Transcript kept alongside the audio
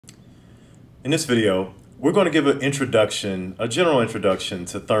In this video, we're going to give an introduction, a general introduction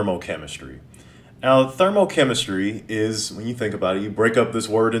to thermochemistry. Now, thermochemistry is, when you think about it, you break up this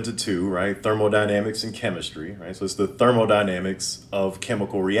word into two, right? Thermodynamics and chemistry, right? So it's the thermodynamics of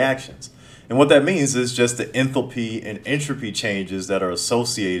chemical reactions. And what that means is just the enthalpy and entropy changes that are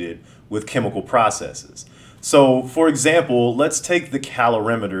associated with chemical processes. So, for example, let's take the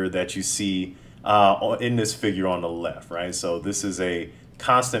calorimeter that you see in this figure on the left, right? So this is a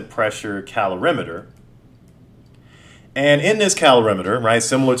constant pressure calorimeter. And in this calorimeter, right,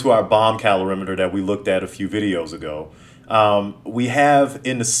 similar to our bomb calorimeter that we looked at a few videos ago, we have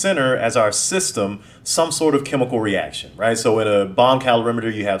in the center as our system some sort of chemical reaction, right? So in a bomb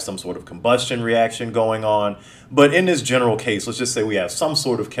calorimeter, you have some sort of combustion reaction going on. But in this general case, let's just say we have some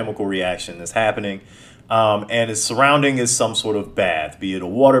sort of chemical reaction that's happening. And its surrounding is some sort of bath, be it a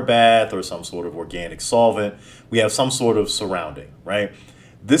water bath or some sort of organic solvent. We have some sort of surrounding, right?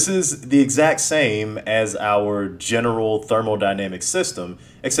 This is the exact same as our general thermodynamic system,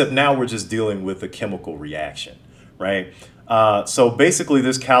 except now we're just dealing with a chemical reaction, right? So basically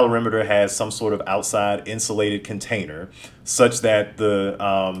this calorimeter has some sort of outside insulated container such that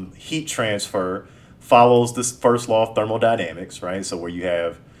the heat transfer follows this first law of thermodynamics, right? So where you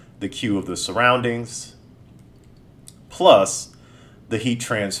have the Q of the surroundings plus the heat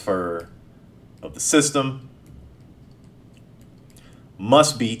transfer of the system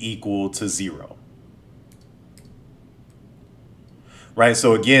must be equal to 0. Right,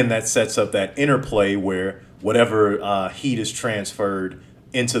 so again, that sets up that interplay where whatever heat is transferred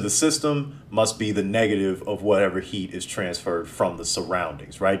into the system must be the negative of whatever heat is transferred from the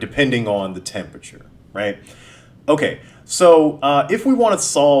surroundings, right, depending on the temperature, right? Okay, so if we want to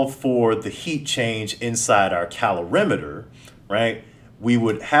solve for the heat change inside our calorimeter, right, we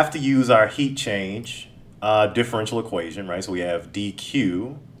would have to use our heat change differential equation, right? So we have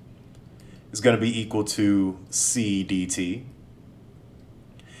dq is going to be equal to c dt.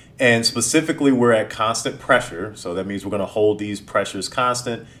 And specifically, we're at constant pressure. So that means we're going to hold these pressures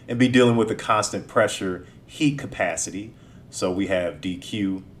constant and be dealing with the constant pressure heat capacity. So we have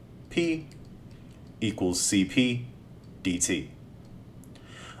dqp equals cp dt.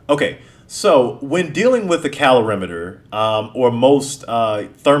 Okay, so when dealing with the calorimeter or most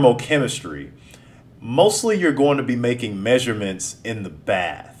thermochemistry, mostly you're going to be making measurements in the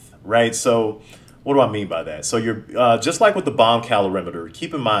bath, right? So what do I mean by that? So you're just like with the bomb calorimeter,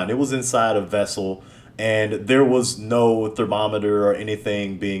 keep in mind it was inside a vessel and there was no thermometer or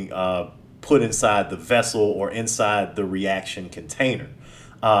anything being put inside the vessel or inside the reaction container.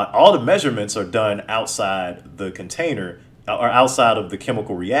 All the measurements are done outside the container or outside of the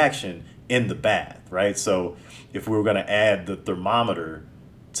chemical reaction in the bath, right? So if we were going to add the thermometer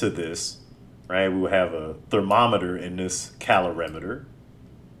to this, right, we would have a thermometer in this calorimeter,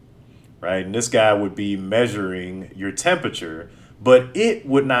 right? And this guy would be measuring your temperature, but it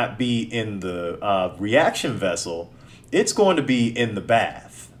would not be in the reaction vessel. It's going to be in the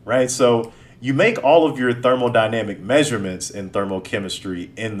bath, right? So you make all of your thermodynamic measurements in thermochemistry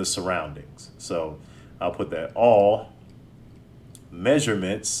in the surroundings. So I'll put that all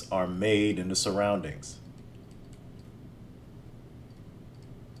measurements are made in the surroundings.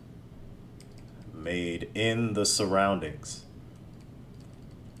 Made in the surroundings.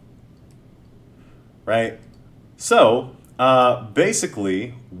 Right? So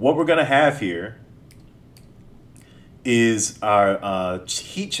basically what we're going to have here is our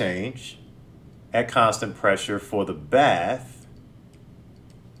heat change at constant pressure for the bath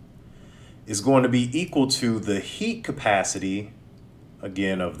is going to be equal to the heat capacity,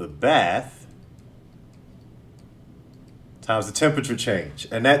 again, of the bath times the temperature change.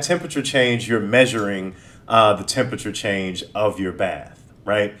 And that temperature change, you're measuring the temperature change of your bath,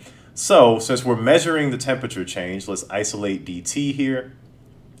 right? So since we're measuring the temperature change, let's isolate dt here,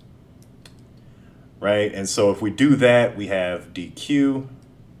 right? And so if we do that, we have dq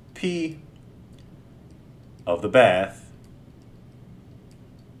p of the bath,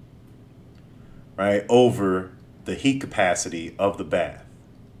 right, over the heat capacity of the bath.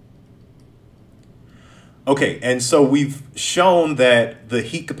 Okay, and so we've shown that the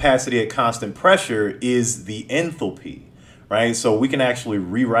heat capacity at constant pressure is the enthalpy, right? So we can actually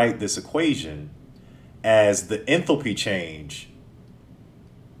rewrite this equation as the enthalpy change,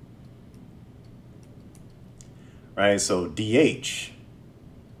 right? So dH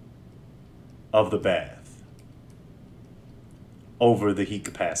of the bath over the heat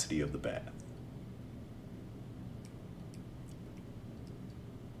capacity of the bath.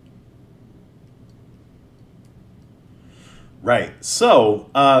 Right,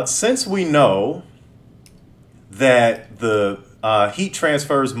 so since we know that the heat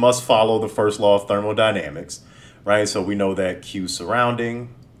transfers must follow the first law of thermodynamics, right? So we know that Q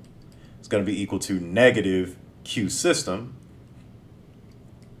surrounding is going to be equal to negative Q system,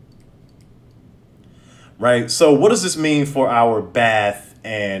 right? So what does this mean for our bath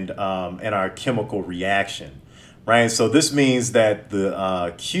and our chemical reaction, right? So this means that the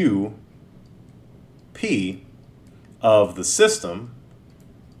QP of the system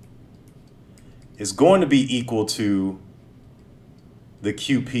is going to be equal to the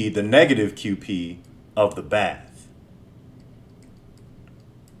QP, the negative QP of the bath.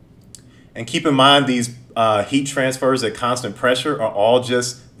 And keep in mind these heat transfers at constant pressure are all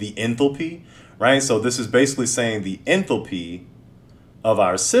just the enthalpy, right? So this is basically saying the enthalpy of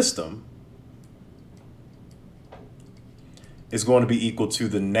our system is going to be equal to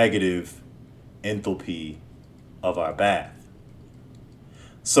the negative enthalpy of our bath.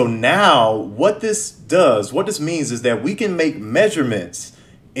 So now what this means is that we can make measurements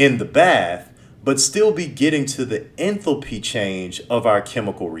in the bath, but still be getting to the enthalpy change of our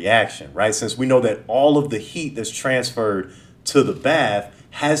chemical reaction, right? Since we know that all of the heat that's transferred to the bath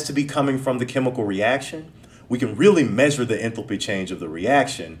has to be coming from the chemical reaction, we can really measure the enthalpy change of the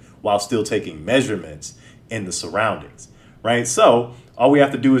reaction while still taking measurements in the surroundings, right? So all we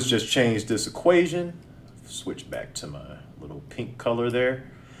have to do is just change this equation, switch back to my little pink color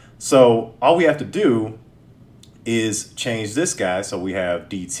there. So all we have to do is change this guy. So we have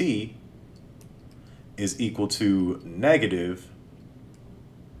dt is equal to negative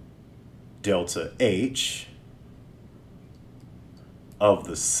delta H of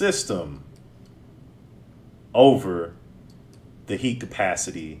the system over the heat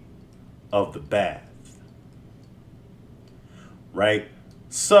capacity of the bath, right?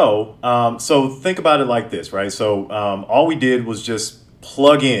 So, so think about it like this, right? So all we did was just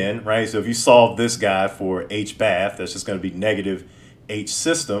plug in, right? So if you solve this guy for H bath, that's just going to be negative H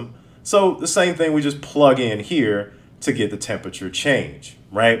system. So the same thing, we just plug in here to get the temperature change,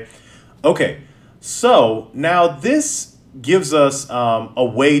 right? Okay, so now this gives us a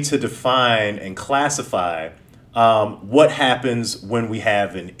way to define and classify what happens when we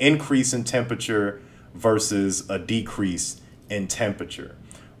have an increase in temperature versus a decrease in temperature,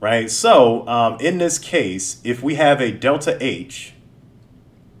 right? So in this case, if we have a delta H,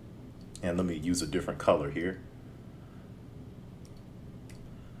 and let me use a different color here.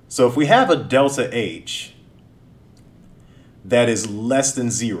 So if we have a delta H that is less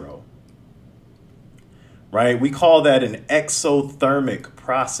than 0, right, we call that an exothermic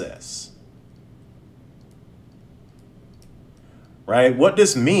process, right? What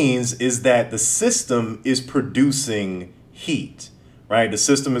this means is that the system is producing heat, right? The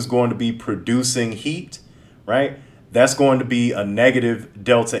system is going to be producing heat, right? That's going to be a negative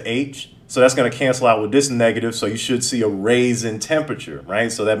delta H. So that's going to cancel out with this negative. So you should see a raise in temperature,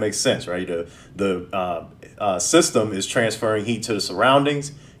 right? So that makes sense, right? The system is transferring heat to the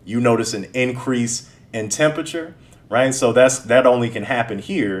surroundings. You notice an increase in temperature, right? So that only can happen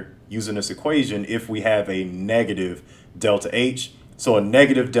here using this equation if we have a negative delta H. So a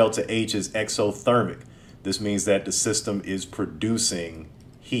negative delta H is exothermic. This means that the system is producing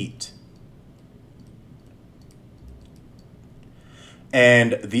heat.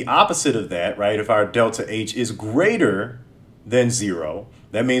 And the opposite of that, right, if our delta H is greater than 0,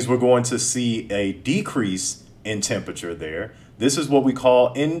 that means we're going to see a decrease in temperature there. This is what we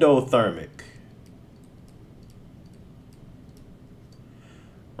call endothermic,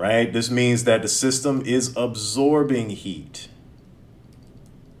 right? This means that the system is absorbing heat.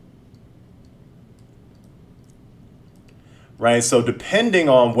 Right, so depending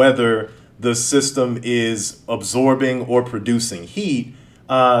on whether the system is absorbing or producing heat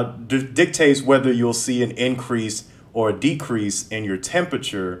dictates whether you'll see an increase or a decrease in your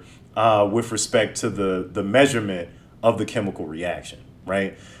temperature with respect to the measurement of the chemical reaction,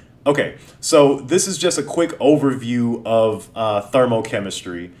 right? Okay, so this is just a quick overview of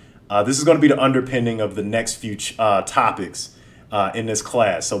thermochemistry. This is going to be the underpinning of the next few topics in this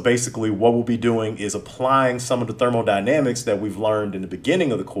class. So basically what we'll be doing is applying some of the thermodynamics that we've learned in the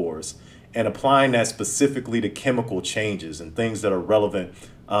beginning of the course and applying that specifically to chemical changes and things that are relevant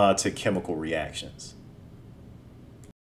to chemical reactions.